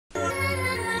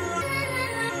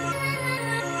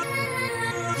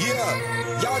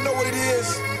Yeah, y'all know what it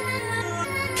is.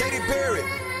 Katy Perry,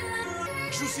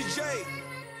 Juicy J.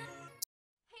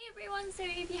 Hey everyone, so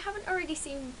if you haven't already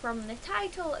seen from the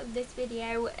title of this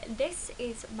video, this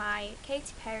is my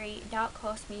Katy Perry Dark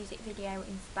Horse music video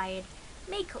inspired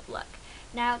makeup look.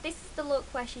 Now this is the look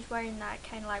where she's wearing that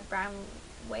kind of like brown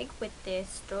wig with the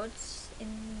studs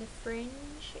in the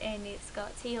fringe, and it's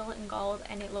got teal and gold,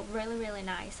 and it looked really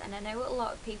nice. And I know a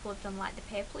lot of people have done like the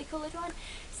purpley coloured one,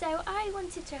 so I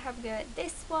wanted to have a go at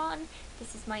this one.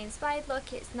 This is my inspired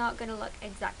look. It's not going to look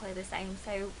exactly the same,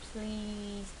 so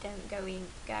please don't go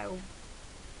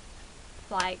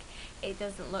like it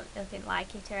doesn't look nothing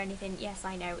like it or anything. Yes,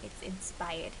 I know it's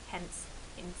inspired, hence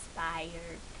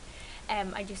inspired.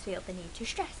 I just feel the need to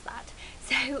stress that.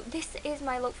 So this is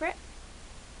my look for it.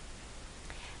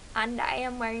 And I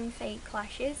am wearing fake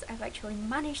lashes. I've actually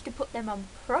managed to put them on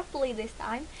properly this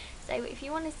time. So if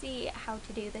you want to see how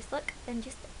to do this look, then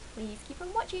just please keep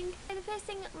on watching. So the first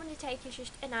thing I'm going to take is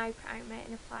just an eye primer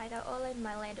and apply that all over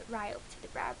my lid right up to the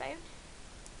brow bone.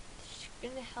 It's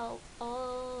going to help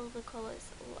all the colours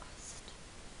last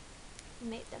and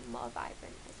make them more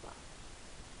vibrant as well.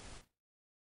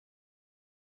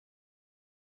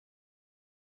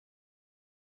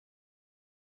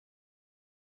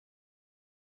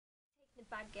 The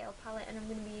Bad Girl palette, and I'm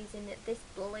going to be using this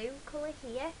blue colour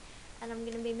here, and I'm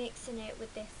going to be mixing it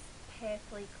with this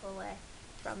purpley colour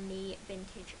from the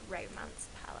Vintage Romance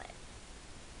palette.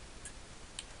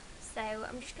 So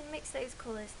I'm just going to mix those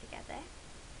colours together.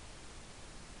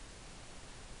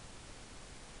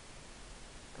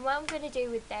 And what I'm going to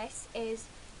do with this is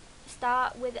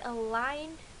start with a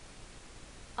line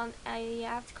on the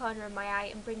outer corner of my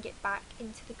eye and bring it back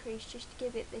into the crease just to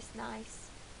give it this nice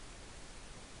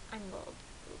angled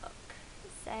look.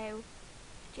 So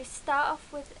just start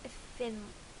off with a thin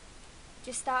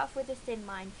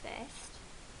line first.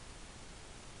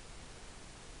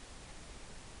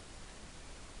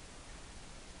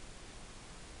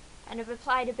 And I've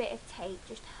applied a bit of tape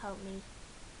just to help me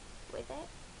with it.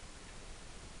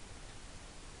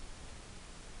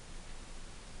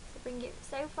 So bring it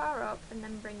so far up and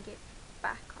then bring it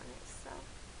back on itself.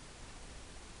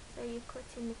 So you're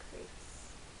cutting the crease.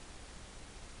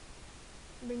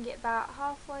 Bring it about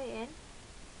halfway in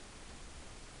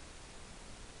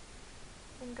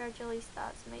and gradually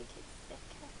start to make it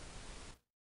thicker.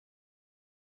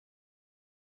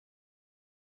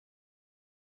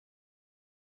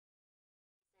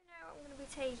 So now I'm going to be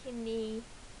taking the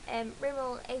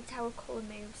Rimmel 8-Hour Colour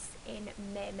Mousse in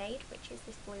Mermaid, which is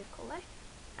this blue colour,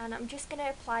 and I'm just going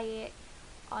to apply it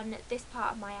on this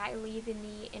part of my eye, leaving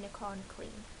the inner corner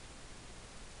clean,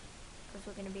 because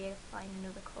we're going to be applying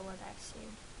another colour there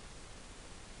soon.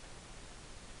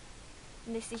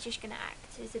 And this is just going to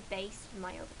act as a base for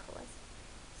my other colours.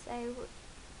 So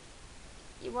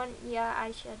you want your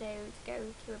eyeshadow to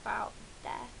go to about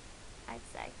there, I'd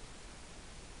say.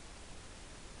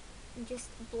 And just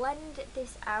blend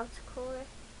this outer colour,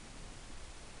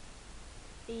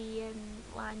 the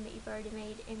line that you've already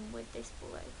made, in with this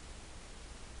blue.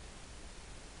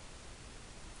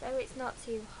 So it's not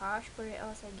too harsh, but it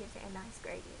also gives it a nice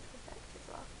gradient effect as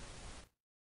well.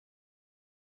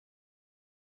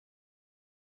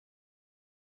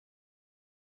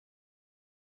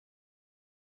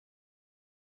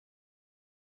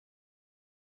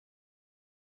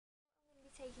 I'm going to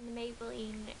be taking the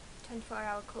Maybelline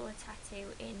 24-Hour Colour Tattoo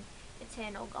in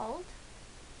Eternal Gold,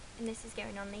 and this is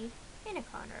going on the inner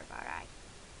corner of our eye.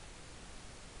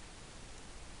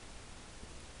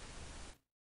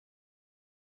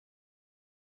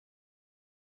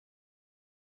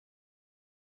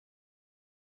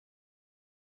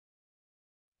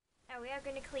 Now we are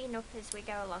going to clean up as we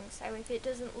go along, so if it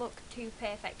doesn't look too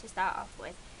perfect to start off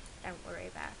with, don't worry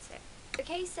about it.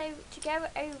 Okay, so to go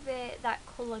over that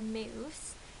colour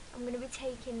mousse, I'm going to be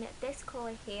taking this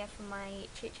colour here from my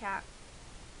ChitChat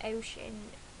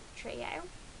Ocean Trio.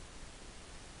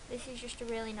 This is just a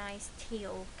really nice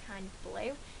teal kind of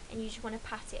blue, and you just want to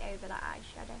pat it over that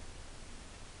eyeshadow.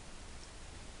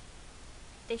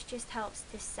 This just helps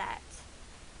to set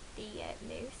the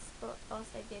mousse, but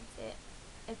also gives it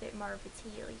a bit more of a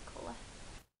tealy colour.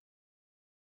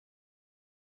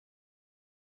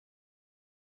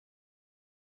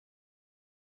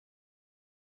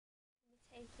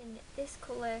 I'm taking this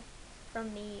colour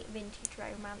from the Vintage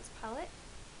Romance palette,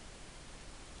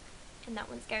 and that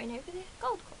one's going over the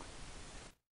gold colour.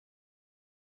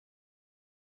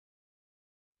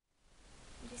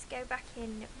 And just go back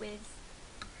in with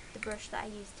the brush that I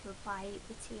used to apply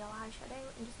the teal eyeshadow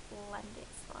and just blend it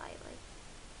slightly.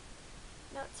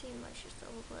 Not too much, just a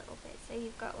little bit, so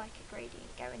you've got like a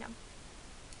gradient going on.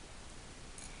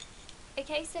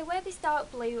 Okay, so where this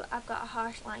dark blue, I've got a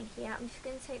harsh line here. I'm just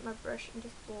going to take my brush and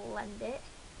just blend it,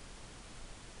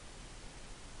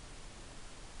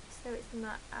 so it's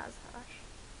not as harsh.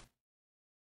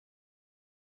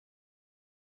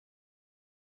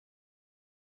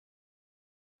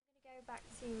 I'm going to go back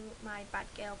to my Bad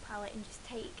Girl palette and just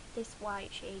take this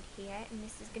white shade here, and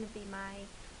this is going to be my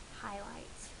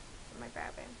highlights for my brow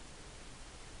bone.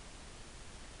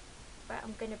 But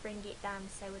I'm going to bring it down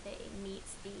so that it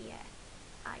meets the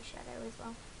eyeshadow as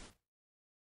well.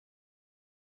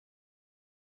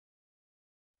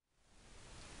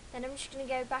 Then I'm just going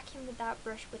to go back in with that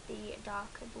brush with the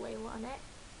darker blue on it.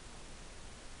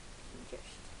 And just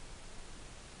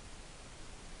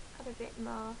add a bit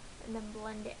more and then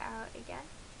blend it out again.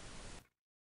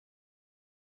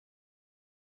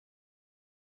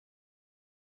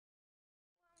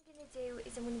 What I'm going to do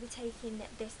is I'm going to be taking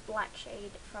this black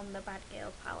shade from the Bad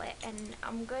Girl palette, and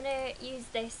I'm going to use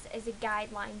this as a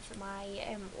guideline for my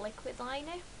liquid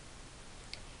liner.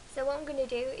 So what I'm going to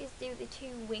do is do the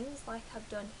two wings like I've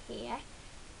done here,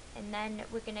 and then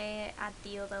we're going to add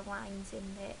the other lines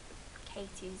in that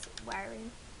Katie's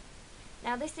wearing.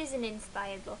 Now this is an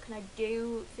inspired look, and I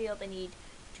do feel the need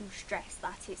to stress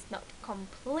that it's not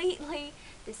completely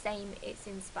the same, it's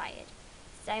inspired.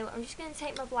 So I'm just going to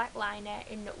take my black liner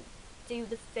and do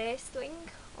the first wing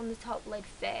on the top lid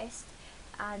first,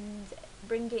 and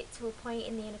bring it to a point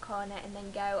in the inner corner and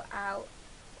then go out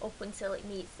up until it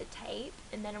meets the tape,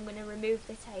 and then I'm going to remove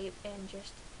the tape and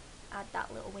just add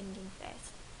that little winging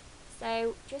first.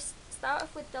 So just start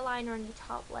off with the liner on your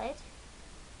top lid,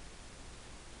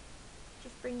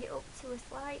 just bring it up to a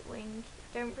slight wing,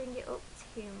 don't bring it up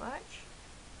too much.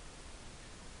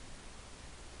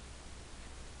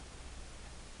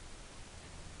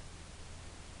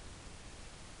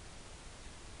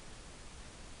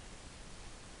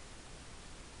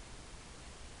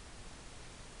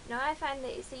 Now I find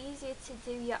that it's easier to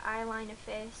do your eyeliner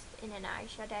first in an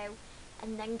eyeshadow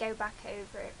and then go back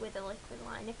over it with a liquid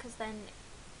liner, because then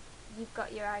you've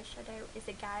got your eyeshadow as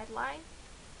a guideline.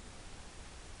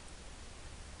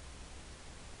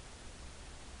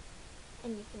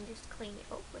 And you can just clean it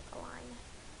up with the liner,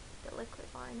 the liquid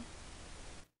liner.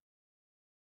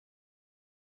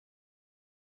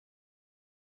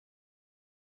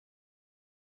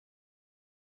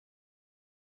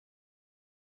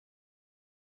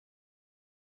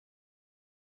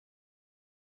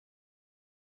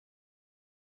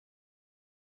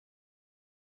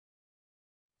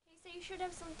 So you should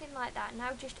have something like that.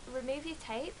 Now just remove your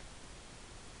tape,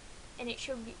 and it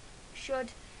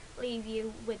should leave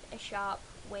you with a sharp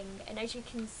wing. And as you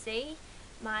can see,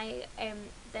 my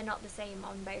they're not the same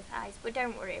on both eyes, but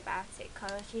don't worry about it,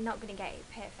 because you're not going to get it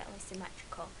perfectly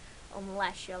symmetrical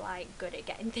unless you're like good at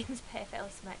getting things perfectly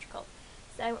symmetrical.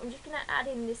 So I'm just going to add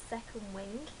in this second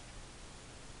wing,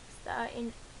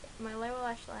 starting my lower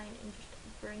lash line and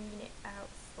just bringing it out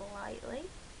slightly.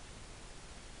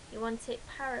 You want it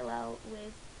parallel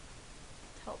with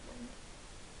the top wing.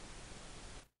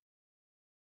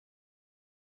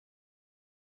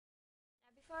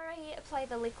 Now before I apply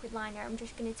the liquid liner, I'm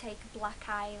just going to take a black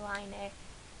eyeliner.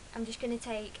 I'm just going to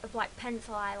take a black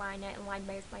pencil eyeliner and line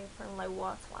both my upper and lower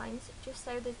waterlines, just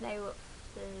so there's no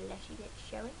fleshy bits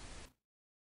showing.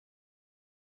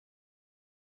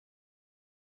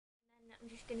 And then I'm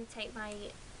just going to take my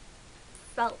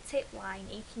felt tip liner.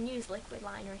 You can use liquid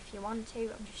liner if you want to.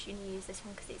 I'm just going to use this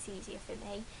one because it's easier for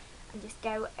me. And just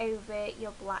go over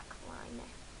your black liner.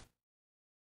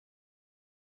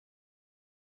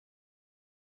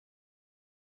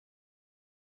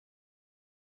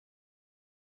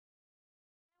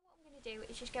 Now what I'm going to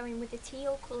do is just go in with the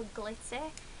teal coloured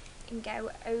glitter and go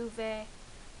over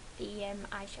the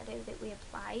eyeshadow that we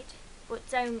applied, but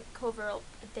don't cover up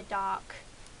the dark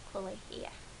colour here.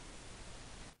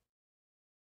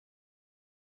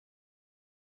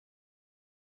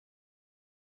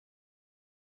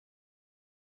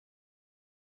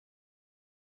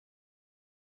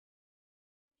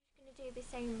 Do the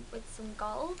same with some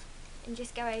gold and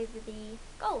just go over the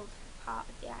gold part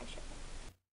of the eyeshadow.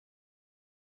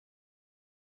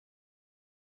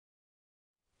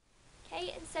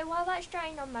 Okay, and so while that's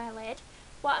drying on my lid,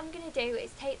 what I'm going to do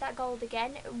is take that gold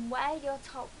again, and where your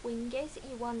top wing is,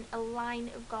 you want a line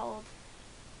of gold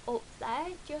up there,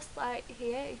 just like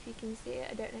here, if you can see it.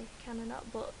 I don't know if you can or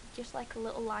not, but just like a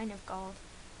little line of gold,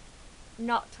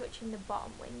 not touching the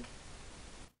bottom wing.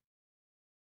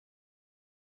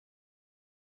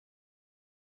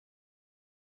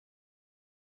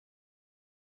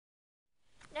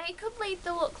 Now you could leave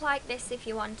the look like this if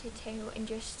you wanted to, and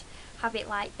just have it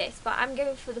like this, but I'm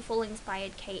going for the full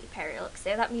inspired Katy Perry look,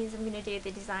 so that means I'm going to do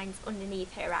the designs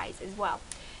underneath her eyes as well.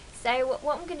 So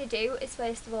what I'm going to do is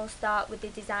first of all start with the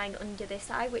design under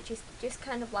this eye, which is just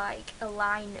kind of like a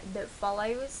line that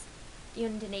follows the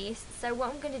underneath. So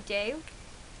what I'm going to do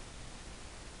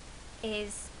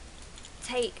is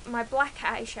take my black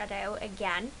eyeshadow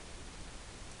again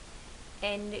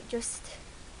and just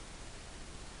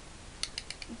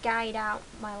guide out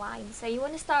my line. So you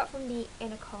want to start from the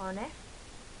inner corner.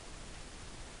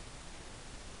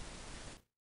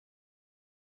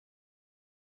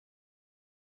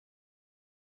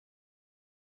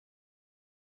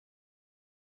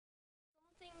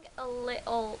 Something a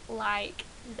little like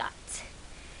that.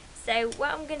 So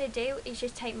what I'm going to do is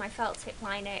just take my felt tip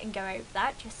liner and go over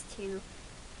that just to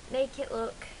make it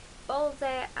look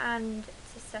bolder and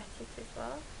to set it as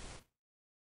well.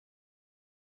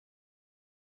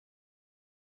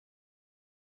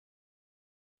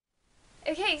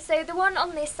 Okay, so the one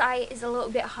on this side is a little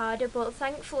bit harder, but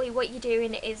thankfully what you're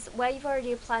doing is where you've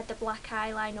already applied the black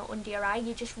eyeliner under your eye,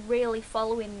 you're just really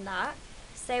following that.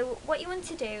 So what you want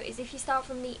to do is if you start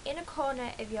from the inner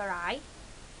corner of your eye,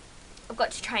 I've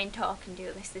got to try and talk and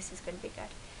do this is going to be good.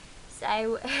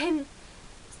 So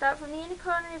start from the inner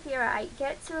corner of your eye,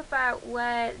 get to about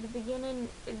where the beginning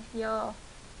of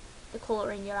the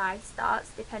colour in your eye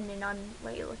starts, depending on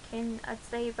where you're looking. I'd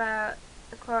say about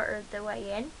a quarter of the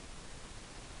way in,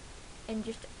 and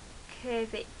just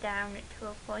curve it down to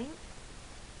a point.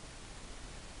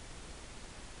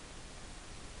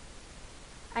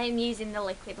 I am using the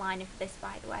liquid liner for this,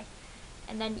 by the way.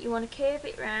 And then you want to curve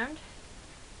it round.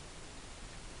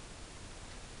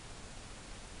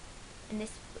 And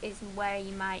this is where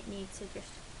you might need to just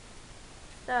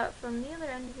start from the other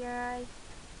end of your eye.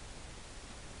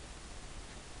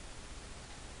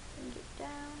 Bring it down.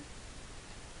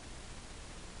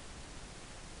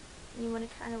 And you want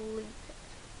to kind of loop it.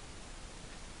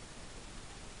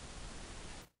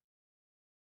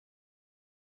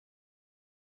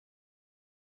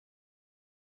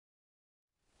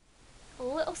 A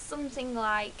little something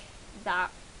like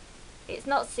that. It's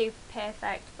not super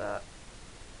perfect, but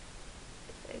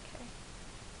it's okay.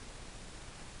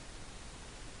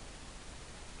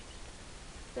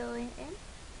 Fill it in.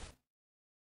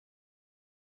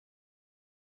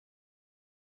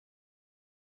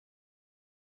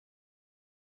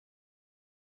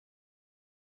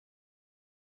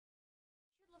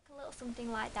 A little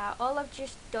something like that. All I've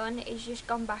just done is just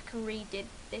gone back and redid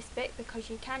this bit because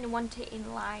you kind of want it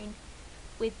in line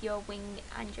with your wing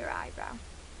and your eyebrow.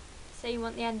 So you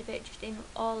want the end of it just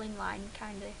all in line,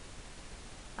 kind of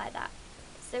like that.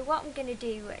 So what I'm going to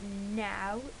do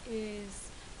now is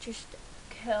just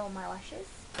curl my lashes.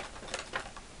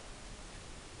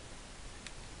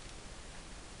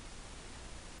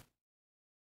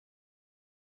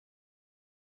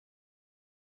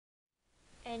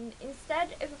 And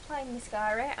instead of applying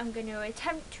mascara, I'm going to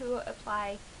attempt to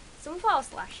apply some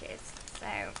false lashes.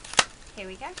 So here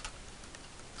we go.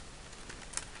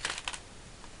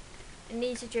 And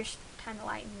these are just kind of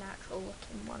like natural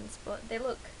looking ones, but they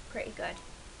look pretty good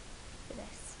for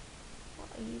this. What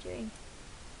are you doing?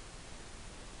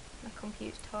 My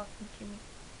computer's talking to me.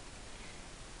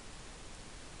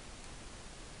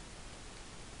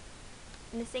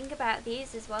 And the thing about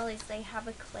these as well is they have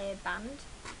a clear band,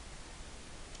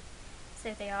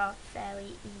 so they are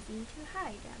fairly easy to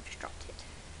hide. I've just dropped it.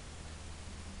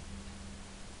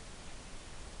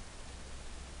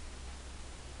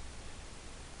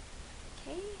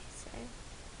 Okay, so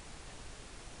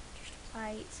just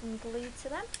apply some glue to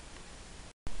them.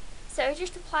 So I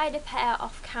just applied a pair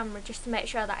off camera just to make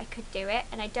sure that I could do it,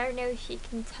 and I don't know if you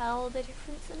can tell the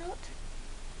difference or not.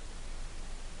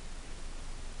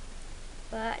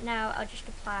 But now I'll just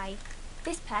apply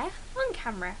this pair on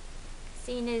camera,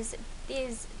 seeing as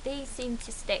these seem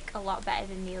to stick a lot better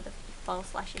than the other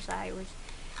false lashes that I was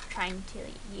trying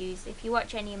to use. If you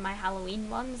watch any of my Halloween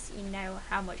ones, you know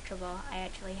how much trouble I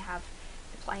actually have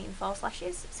applying false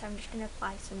lashes. So I'm just going to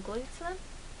apply some glue to them.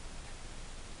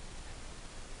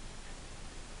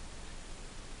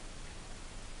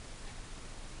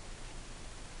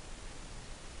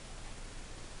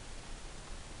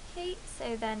 Okay,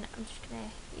 so then I'm just going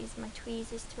to use my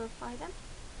tweezers to apply them.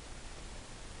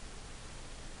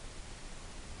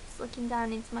 Just looking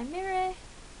down into my mirror,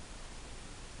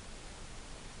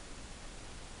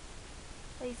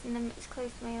 placing them as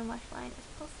close to my own lash line as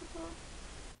possible.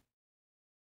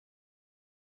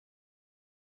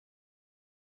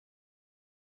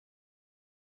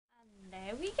 And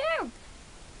there we go!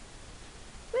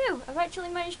 Woo! I've actually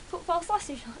managed to put false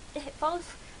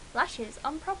lashes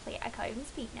on properly. I can't even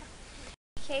speak now.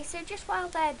 Okay, so just while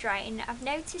they're drying, I've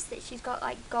noticed that she's got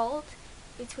like gold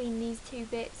between these two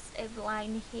bits of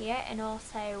line here, and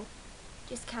also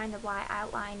just kind of like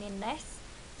outlining this.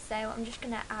 So I'm just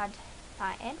going to add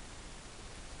that in.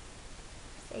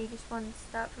 So you just want to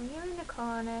start from here in the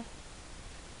corner.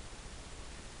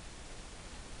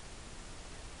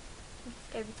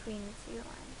 Just go between the two lines.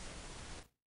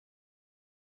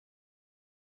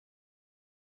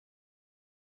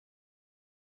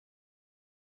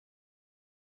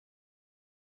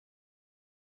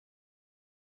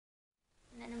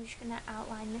 And then I'm just going to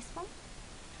outline this one.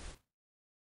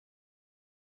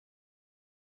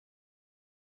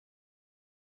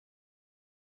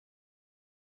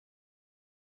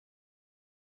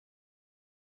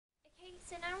 Okay,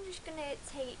 so now I'm just going to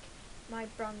take my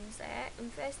bronzer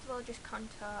and first of all just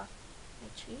contour my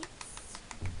cheeks.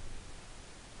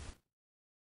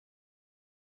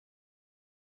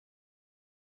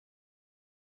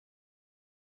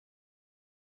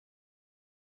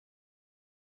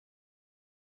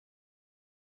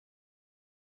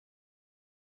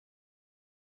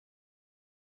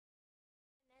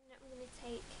 I'm going to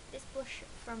take this blush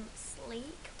from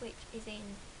Sleek, which is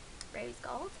in rose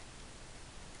gold.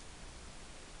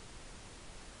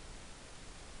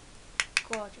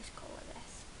 Gorgeous colour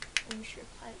this. I'm just going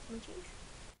to apply it to my cheeks.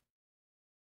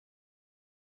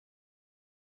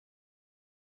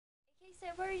 Okay, so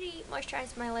I've already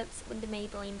moisturised my lips with the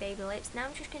Maybelline Baby Lips. Now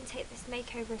I'm just going to take this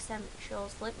Makeover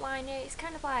Essentials lip liner. It's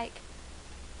kind of like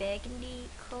burgundy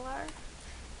colour.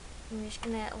 I'm just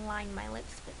going to line my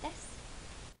lips with this.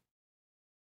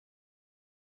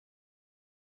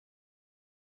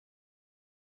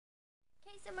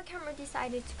 So my camera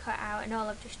decided to cut out, and all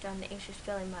I've just done is just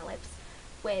fill in my lips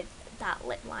with that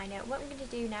lip liner. What I'm going to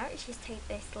do now is just take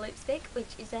this lipstick, which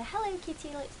is a Hello Kitty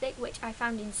lipstick, which I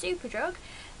found in Superdrug,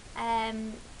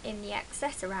 in the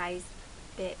accessorise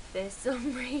bit for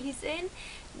some reason.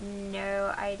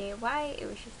 No idea why, it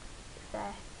was just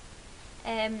there.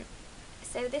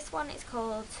 So this one is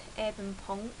called Urban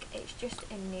Punk. It's just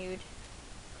a nude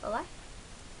colour.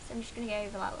 So I'm just going to go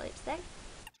over that lipstick.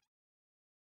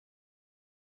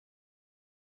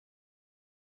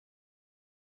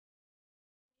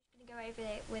 Go over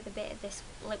it with a bit of this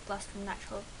lip gloss from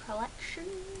Natural Collection.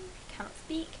 Cannot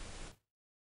speak.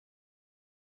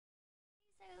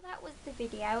 So that was the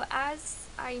video. As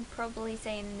I probably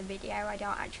say in the video, I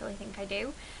don't actually think I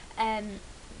do.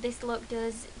 This look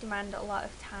does demand a lot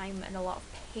of time and a lot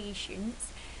of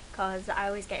patience, because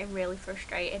I was getting really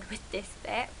frustrated with this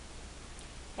bit,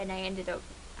 and I ended up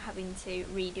having to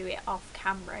redo it off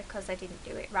camera because I didn't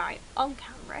do it right on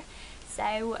camera.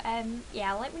 So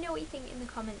yeah, let me know what you think in the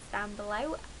comments down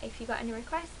below. If you've got any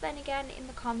requests, then again in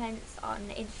the comments on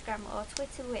Instagram or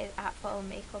Twitter with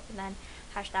 @FallenMakeup, and then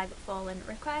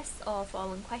 #FallenRequests or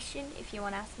FallenQuestion if you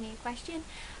want to ask me a question.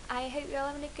 I hope you're all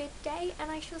having a good day,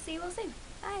 and I shall see you all soon.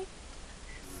 Bye!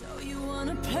 So you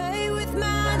wanna play with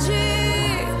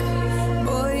magic?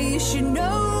 Boy, you should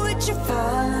know what you're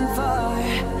falling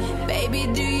for.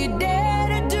 Baby, do you